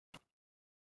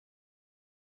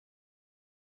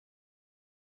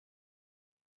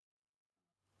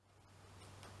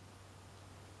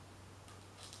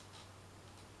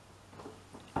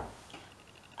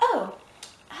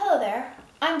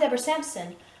Deborah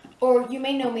Sampson, or you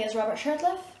may know me as Robert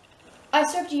Shirtliff.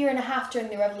 I served a year and a half during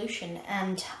the Revolution,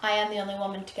 and I am the only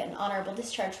woman to get an honorable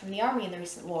discharge from the Army in the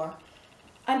recent war.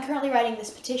 I'm currently writing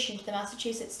this petition to the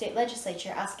Massachusetts State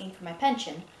Legislature asking for my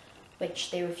pension,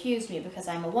 which they refused me because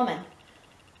I'm a woman.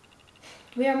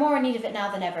 We are more in need of it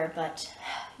now than ever, but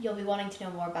you'll be wanting to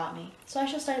know more about me, so I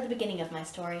shall start at the beginning of my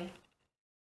story.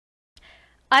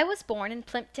 I was born in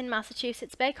Plimpton,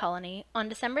 Massachusetts Bay Colony on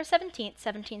December 17,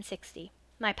 1760.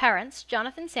 My parents,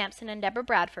 Jonathan Sampson and Deborah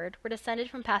Bradford, were descended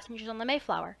from passengers on the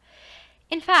Mayflower.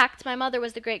 In fact, my mother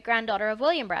was the great-granddaughter of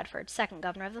William Bradford, second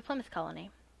governor of the Plymouth Colony.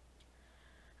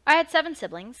 I had 7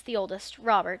 siblings. The oldest,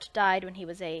 Robert, died when he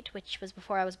was 8, which was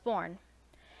before I was born.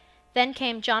 Then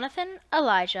came Jonathan,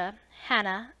 Elijah,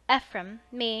 Hannah, Ephraim,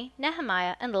 me,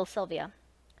 Nehemiah, and little Sylvia.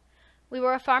 We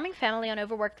were a farming family on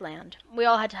overworked land. We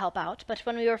all had to help out, but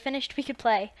when we were finished, we could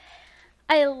play.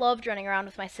 I loved running around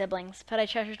with my siblings, but I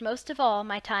treasured most of all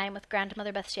my time with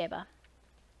grandmother Bathsheba.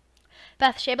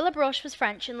 Bathsheba LaBroche was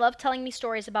French and loved telling me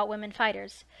stories about women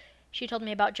fighters. She told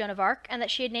me about Joan of Arc and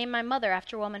that she had named my mother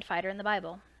after a woman fighter in the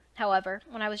Bible. However,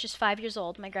 when I was just 5 years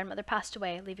old, my grandmother passed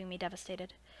away, leaving me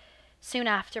devastated. Soon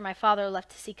after, my father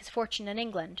left to seek his fortune in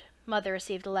England. Mother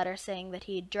received a letter saying that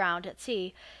he had drowned at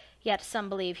sea, yet some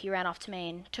believe he ran off to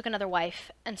Maine, took another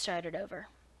wife, and started over.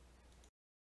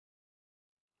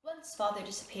 Once father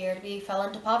disappeared, we fell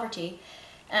into poverty,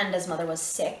 and as mother was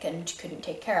sick and couldn't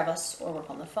take care of us or work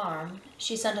on the farm,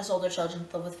 she sent us older children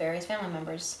to live with various family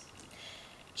members.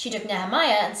 She took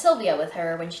Nehemiah and Sylvia with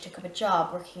her when she took up a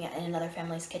job working in another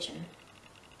family's kitchen.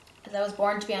 As I was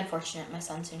born to be unfortunate, my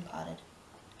son soon clotted.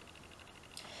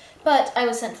 But I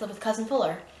was sent to live with Cousin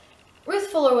Fuller. Ruth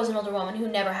Fuller was an older woman who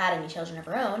never had any children of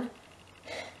her own.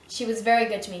 She was very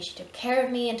good to me. She took care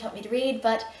of me and taught me to read,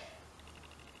 but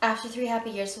after 3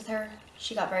 happy years with her,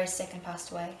 she got very sick and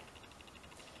passed away.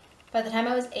 By the time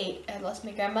I was 8, I had lost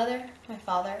my grandmother, my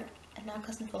father, and now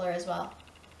Cousin Fuller as well.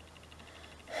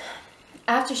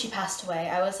 After she passed away,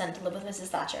 I was sent to live with Mrs.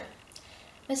 Thatcher.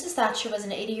 Mrs. Thatcher was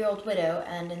an 80-year-old widow,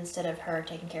 and instead of her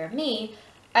taking care of me,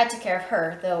 I took care of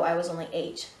her, though I was only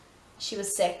 8. She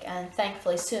was sick, and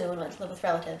thankfully soon went to live with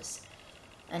relatives,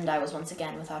 and I was once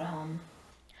again without a home.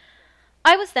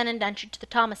 I was then indentured to the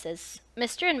Thomases.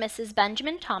 Mr. and Mrs.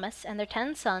 Benjamin Thomas and their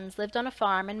 10 sons lived on a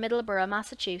farm in Middleborough,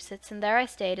 Massachusetts, and there I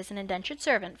stayed as an indentured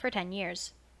servant for 10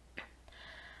 years.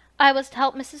 I was to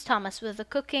help Mrs. Thomas with the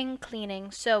cooking,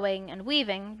 cleaning, sewing, and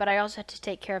weaving, but I also had to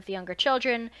take care of the younger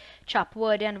children, chop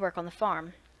wood, and work on the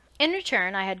farm. In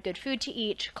return, I had good food to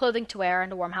eat, clothing to wear,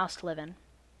 and a warm house to live in.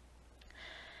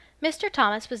 Mr.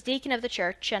 Thomas was deacon of the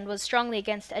church and was strongly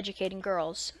against educating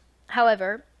girls.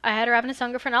 However, I had a ravenous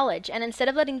hunger for knowledge, and instead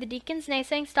of letting the deacon's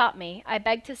naysaying stop me, I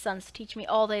begged his sons to teach me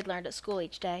all they'd learned at school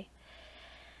each day.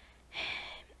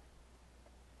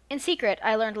 In secret,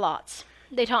 I learned lots.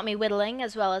 They taught me whittling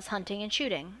as well as hunting and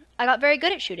shooting. I got very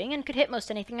good at shooting and could hit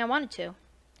most anything I wanted to.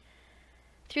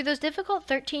 Through those difficult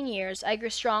 13 years, I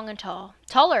grew strong and tall.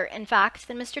 Taller, in fact,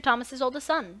 than Mr. Thomas's oldest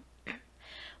son.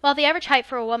 While the average height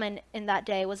for a woman in that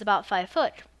day was about 5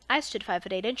 foot, I stood 5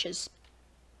 foot 8 inches.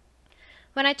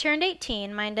 When I turned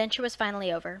 18, my indenture was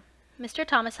finally over. Mr.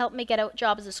 Thomas helped me get a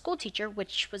job as a school teacher,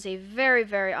 which was a very,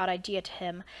 very odd idea to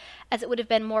him, as it would have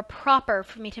been more proper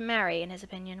for me to marry, in his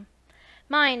opinion.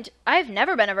 Mind, I've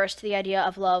never been averse to the idea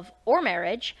of love or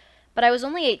marriage, but I was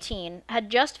only 18, had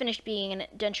just finished being an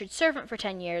indentured servant for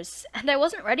 10 years, and I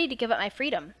wasn't ready to give up my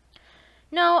freedom.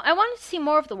 No, I wanted to see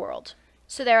more of the world.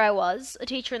 So there I was, a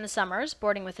teacher in the summers,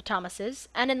 boarding with the Thomases,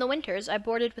 and in the winters I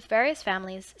boarded with various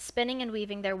families, spinning and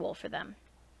weaving their wool for them.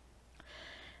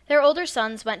 Their older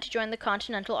sons went to join the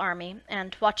Continental Army,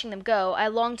 and watching them go, I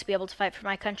longed to be able to fight for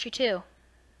my country too.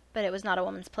 But it was not a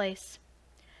woman's place.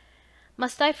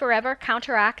 Must I forever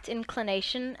counteract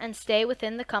inclination and stay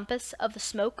within the compass of the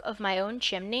smoke of my own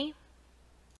chimney?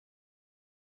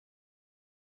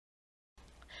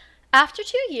 After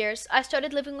 2 years, I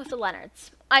started living with the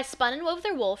Leonards. I spun and wove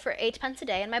their wool for 8 pence a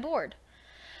day and my board.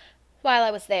 While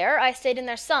I was there, I stayed in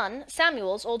their son,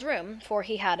 Samuel's, old room, for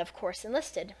he had, of course,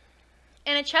 enlisted.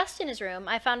 In a chest in his room,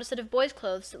 I found a set of boys'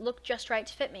 clothes that looked just right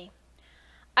to fit me.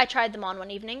 I tried them on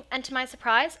one evening, and to my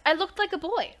surprise, I looked like a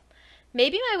boy.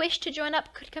 Maybe my wish to join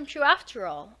up could come true after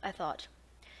all, I thought.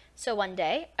 So one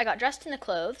day, I got dressed in the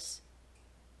clothes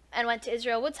and went to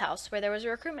Israel Wood's house, where there was a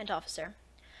recruitment officer.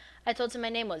 I told him my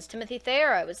name was Timothy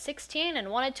Thayer, I was 16, and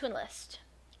wanted to enlist.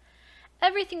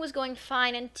 Everything was going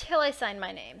fine until I signed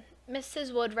my name.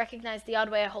 Mrs. Wood recognized the odd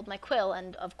way I hold my quill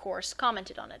and, of course,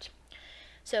 commented on it.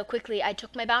 So quickly I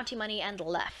took my bounty money and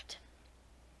left.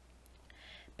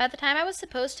 By the time I was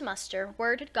supposed to muster,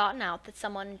 word had gotten out that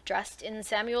someone dressed in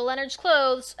Samuel Leonard's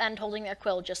clothes and holding their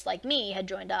quill just like me had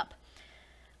joined up.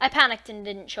 I panicked and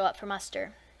didn't show up for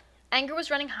muster. Anger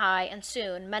was running high, and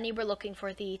soon many were looking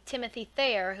for the Timothy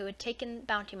Thayer who had taken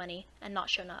bounty money and not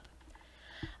shown up.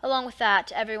 Along with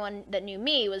that, everyone that knew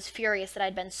me was furious that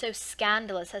I'd been so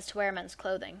scandalous as to wear men's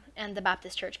clothing, and the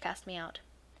Baptist church cast me out.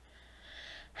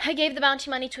 I gave the bounty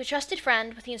money to a trusted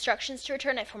friend with the instructions to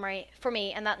return it for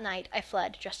me, and that night I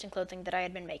fled, dressed in clothing that I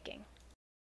had been making.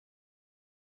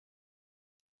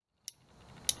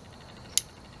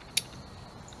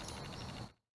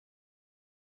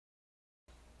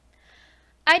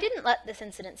 I didn't let this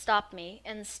incident stop me.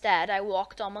 Instead, I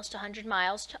walked almost 100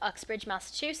 miles to Uxbridge,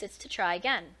 Massachusetts to try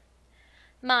again.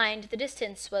 Mind, the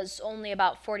distance was only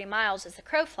about 40 miles as the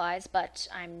crow flies, but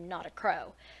I'm not a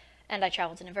crow, and I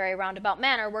traveled in a very roundabout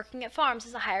manner, working at farms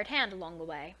as a hired hand along the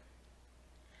way.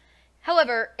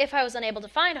 However, if I was unable to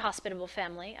find a hospitable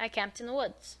family, I camped in the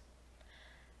woods.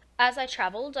 As I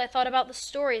traveled, I thought about the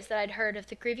stories that I'd heard of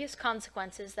the grievous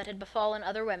consequences that had befallen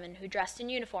other women who dressed in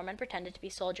uniform and pretended to be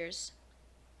soldiers.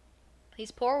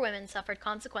 These poor women suffered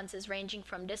consequences ranging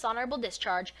from dishonorable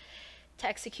discharge to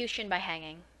execution by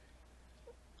hanging.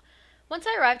 Once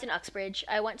I arrived in Uxbridge,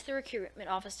 I went to the recruitment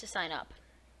office to sign up.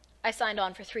 I signed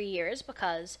on for 3 years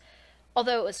because,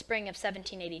 although it was spring of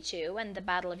 1782 and the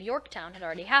Battle of Yorktown had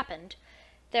already happened,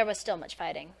 there was still much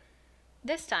fighting.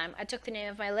 This time, I took the name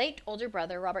of my late older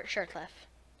brother, Robert Shirtliff.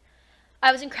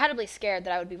 I was incredibly scared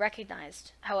that I would be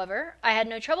recognized. However, I had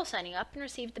no trouble signing up and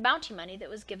received the bounty money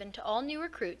that was given to all new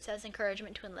recruits as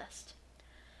encouragement to enlist.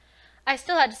 I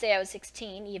still had to say I was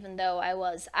 16, even though I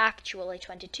was actually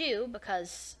 22,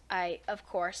 because I, of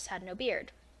course, had no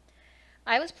beard.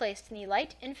 I was placed in the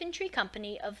Light Infantry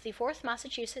Company of the 4th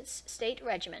Massachusetts State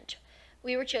Regiment.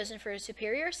 We were chosen for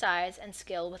superior size and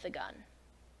skill with a gun.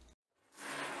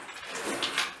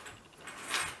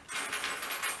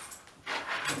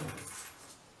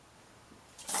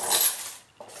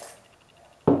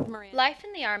 Life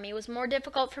in the Army was more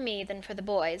difficult for me than for the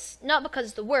boys, not because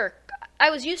of the work. I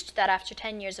was used to that after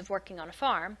 10 years of working on a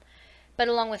farm. But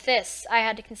along with this, I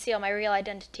had to conceal my real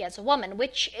identity as a woman,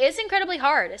 which is incredibly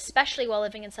hard, especially while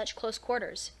living in such close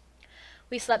quarters.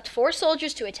 We slept 4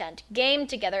 soldiers to a tent, gamed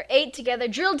together, ate together,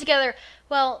 drilled together.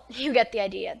 Well, you get the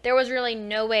idea. There was really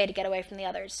no way to get away from the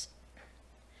others.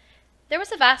 There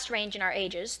was a vast range in our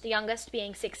ages, the youngest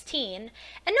being 16,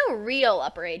 and no real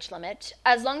upper age limit.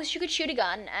 As long as you could shoot a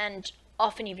gun, and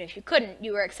often even if you couldn't,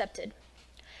 you were accepted.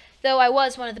 Though I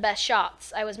was one of the best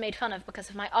shots, I was made fun of because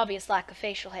of my obvious lack of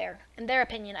facial hair. In their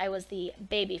opinion, I was the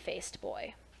baby-faced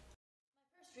boy.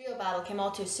 My first real battle came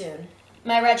all too soon.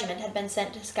 My regiment had been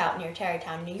sent to scout near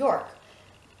Tarrytown, New York.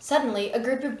 Suddenly, a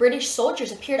group of British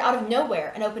soldiers appeared out of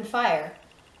nowhere and opened fire.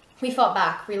 We fought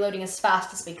back, reloading as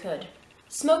fast as we could.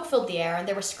 Smoke filled the air, and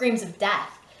there were screams of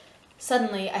death.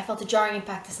 Suddenly, I felt a jarring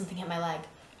impact as something hit my leg.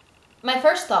 My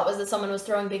first thought was that someone was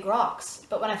throwing big rocks,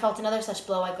 but when I felt another such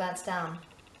blow, I glanced down.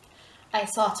 I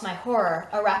saw, to my horror,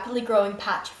 a rapidly growing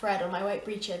patch of red on my white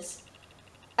breeches.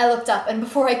 I looked up, and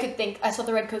before I could think, I saw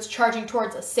the redcoats charging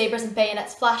towards us, sabers and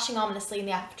bayonets flashing ominously in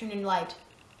the afternoon light.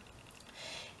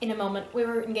 In a moment, we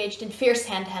were engaged in fierce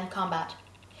hand-to-hand combat.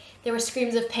 There were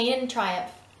screams of pain and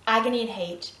triumph, agony and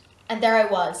hate, and there I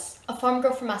was, a farm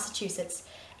girl from Massachusetts,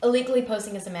 illegally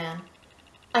posing as a man.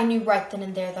 I knew right then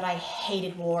and there that I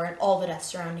hated war and all the death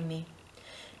surrounding me.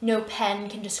 No pen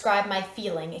can describe my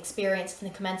feeling experienced in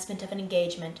the commencement of an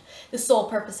engagement, the sole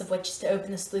purpose of which is to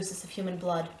open the sluices of human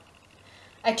blood.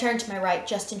 I turned to my right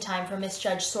just in time for a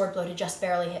misjudged sword blow to just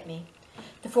barely hit me.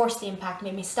 The force of the impact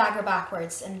made me stagger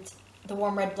backwards, and the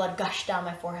warm red blood gushed down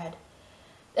my forehead.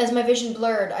 As my vision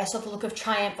blurred, I saw the look of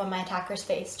triumph on my attacker's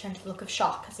face turn to the look of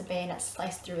shock as a bayonet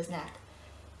sliced through his neck.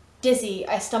 Dizzy,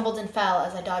 I stumbled and fell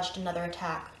as I dodged another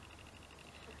attack.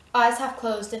 Eyes half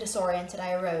closed and disoriented,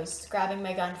 I arose, grabbing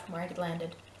my gun from where it had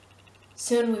landed.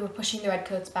 Soon we were pushing the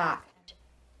redcoats back.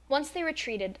 Once they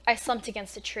retreated, I slumped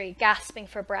against a tree, gasping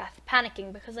for breath,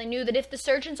 panicking because I knew that if the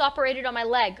surgeons operated on my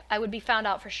leg, I would be found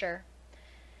out for sure.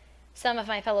 Some of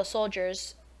my fellow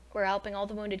soldiers were helping all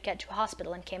the wounded get to a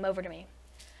hospital and came over to me.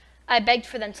 I begged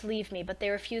for them to leave me, but they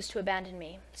refused to abandon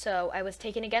me, so I was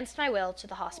taken against my will to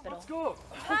the hospital. Let's go!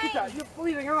 Look at that! You're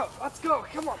bleeding out! Let's go!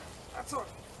 Come on! That's all.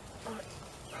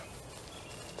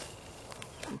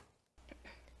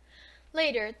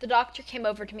 Later, the doctor came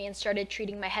over to me and started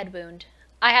treating my head wound.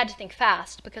 I had to think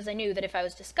fast, because I knew that if I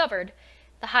was discovered,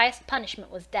 the highest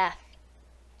punishment was death.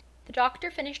 The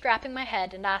doctor finished wrapping my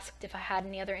head and asked if I had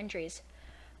any other injuries.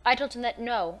 I told him that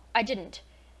no, I didn't.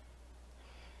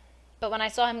 but when I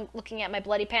saw him looking at my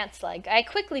bloody pants leg, I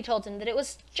quickly told him that it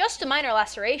was just a minor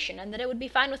laceration and that it would be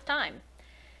fine with time.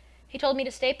 He told me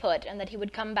to stay put and that he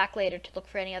would come back later to look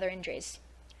for any other injuries.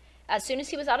 As soon as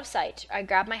he was out of sight, I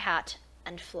grabbed my hat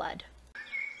and fled.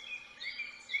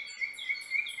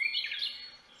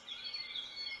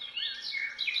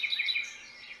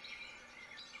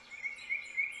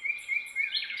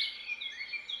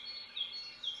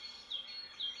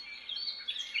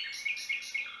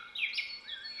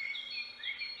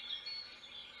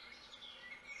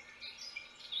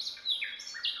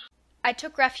 I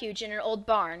took refuge in an old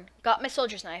barn, got my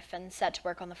soldier's knife, and set to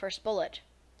work on the first bullet.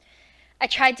 I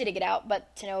tried to dig it out,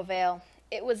 but to no avail.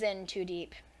 It was in too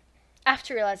deep.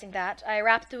 After realizing that, I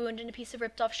wrapped the wound in a piece of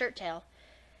ripped-off shirt tail.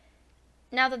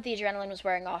 Now that the adrenaline was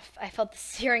wearing off, I felt the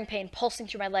searing pain pulsing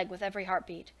through my leg with every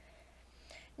heartbeat.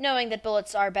 Knowing that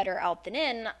bullets are better out than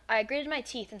in, I gritted my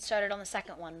teeth and started on the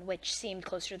second one, which seemed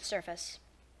closer to the surface.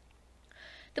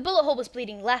 The bullet hole was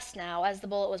bleeding less now, as the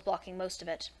bullet was blocking most of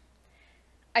it.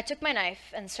 I took my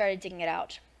knife and started digging it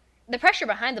out. The pressure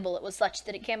behind the bullet was such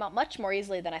that it came out much more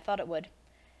easily than I thought it would.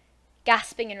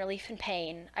 Gasping in relief and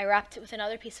pain, I wrapped it with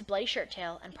another piece of bloody shirt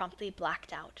tail and promptly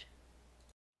blacked out.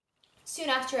 Soon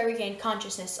after I regained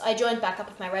consciousness, I joined back up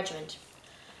with my regiment.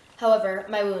 However,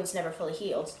 my wounds never fully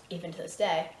healed, even to this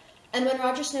day, and when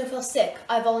Roger Snow fell sick,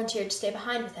 I volunteered to stay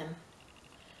behind with him.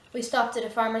 We stopped at a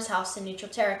farmer's house in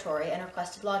neutral territory and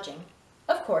requested lodging.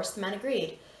 Of course, the man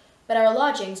agreed, but our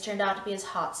lodgings turned out to be his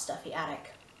hot, stuffy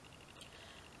attic.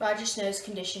 Roger Snow's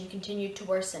condition continued to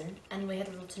worsen, and we had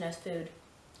little to no food.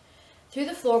 Through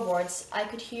the floorboards, I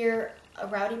could hear a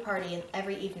rowdy party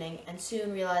every evening, and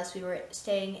soon realized we were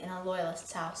staying in a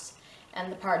loyalist's house, and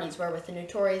the parties were with a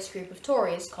notorious group of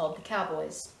Tories called the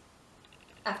Cowboys.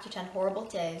 After 10 horrible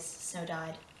days, Snow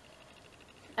died.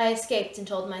 I escaped and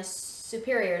told my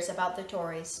superiors about the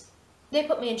Tories. They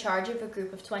put me in charge of a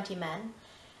group of 20 men,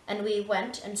 and we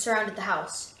went and surrounded the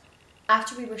house.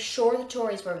 After we were sure the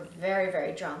Tories were very,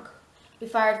 very drunk, we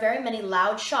fired very many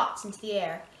loud shots into the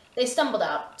air. They stumbled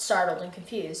out, startled and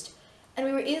confused, and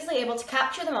we were easily able to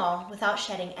capture them all without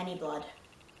shedding any blood.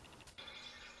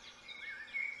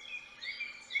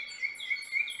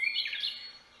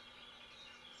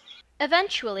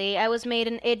 Eventually, I was made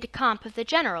an aide-de-camp of the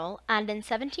general, and in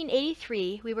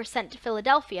 1783 we were sent to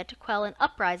Philadelphia to quell an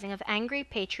uprising of angry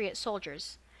patriot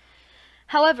soldiers.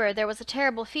 However, there was a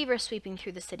terrible fever sweeping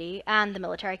through the city and the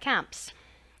military camps.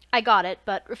 I got it,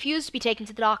 but refused to be taken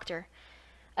to the doctor.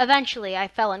 Eventually, I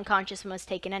fell unconscious and was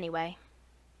taken anyway.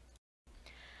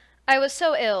 I was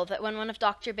so ill that when one of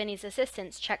Dr. Binney's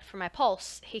assistants checked for my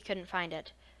pulse, he couldn't find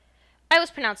it. I was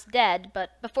pronounced dead,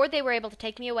 but before they were able to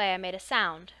take me away, I made a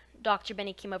sound. Dr.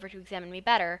 Binney came over to examine me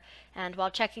better, and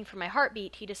while checking for my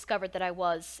heartbeat, he discovered that I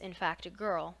was, in fact, a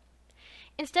girl.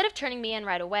 Instead of turning me in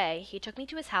right away, he took me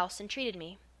to his house and treated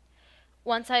me.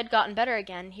 Once I had gotten better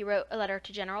again, he wrote a letter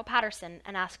to General Patterson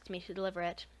and asked me to deliver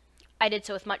it. I did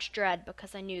so with much dread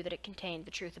because I knew that it contained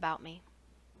the truth about me.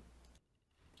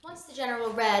 Once the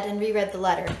general read and reread the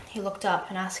letter, he looked up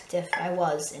and asked if I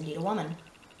was indeed a woman.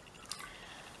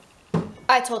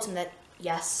 I told him that,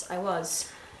 yes, I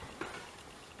was.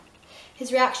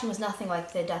 His reaction was nothing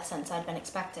like the death sentence I'd been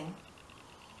expecting.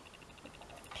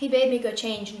 He bade me go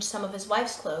change into some of his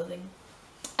wife's clothing.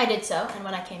 I did so, and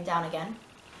when I came down again,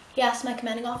 he asked my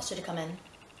commanding officer to come in.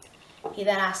 He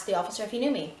then asked the officer if he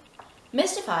knew me.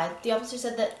 Mystified, the officer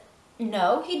said that,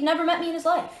 no, he'd never met me in his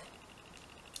life.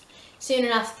 Soon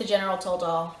enough, the general told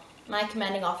all. My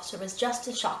commanding officer was just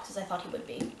as shocked as I thought he would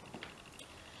be.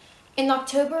 In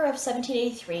October of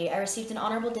 1783, I received an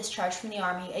honorable discharge from the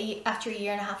army after a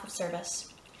year and a half of service.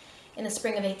 In the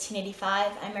spring of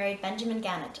 1885, I married Benjamin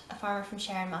Gannett, a farmer from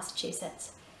Sharon,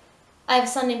 Massachusetts. I have a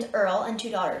son named Earl and 2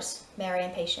 daughters, Mary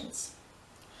and Patience.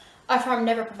 Our farm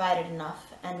never provided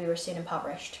enough, and we were soon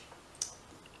impoverished.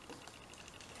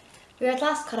 We are at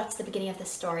last caught up to the beginning of this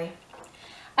story.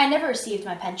 I never received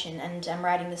my pension, and am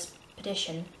writing this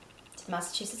petition to the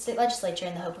Massachusetts State Legislature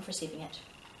in the hope of receiving it.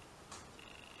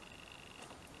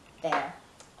 There,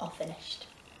 all finished.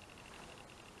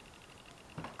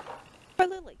 For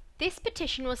Lily. This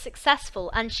petition was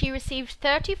successful, and she received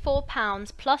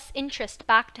 £34 plus interest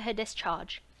back to her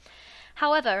discharge.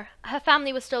 However, her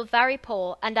family was still very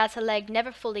poor, and as her leg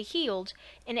never fully healed,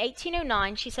 in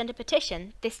 1809 she sent a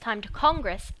petition, this time to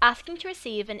Congress, asking to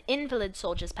receive an invalid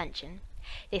soldier's pension.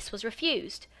 This was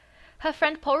refused. Her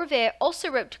friend Paul Revere also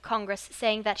wrote to Congress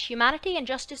saying that humanity and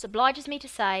justice obliges me to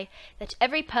say that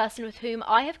every person with whom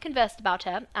I have conversed about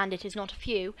her, and it is not a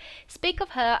few, speak of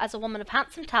her as a woman of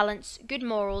handsome talents, good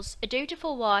morals, a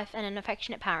dutiful wife, and an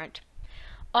affectionate parent.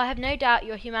 I have no doubt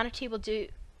your humanity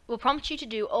will will prompt you to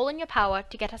do all in your power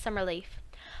to get her some relief.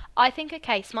 I think a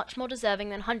case much more deserving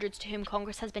than hundreds to whom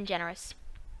Congress has been generous.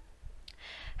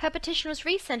 Her petition was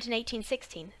resent in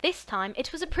 1816. This time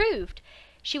it was approved.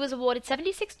 She was awarded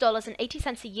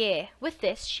 $76.80 a year. With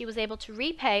this, she was able to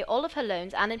repay all of her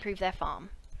loans and improve their farm.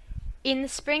 In the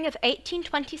spring of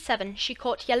 1827, she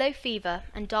caught yellow fever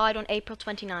and died on April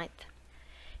 29th.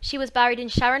 She was buried in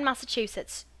Sharon,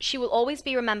 Massachusetts. She will always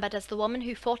be remembered as the woman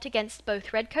who fought against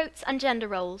both redcoats and gender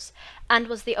roles, and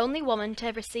was the only woman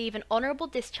to receive an honorable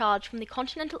discharge from the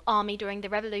Continental Army during the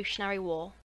Revolutionary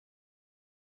War.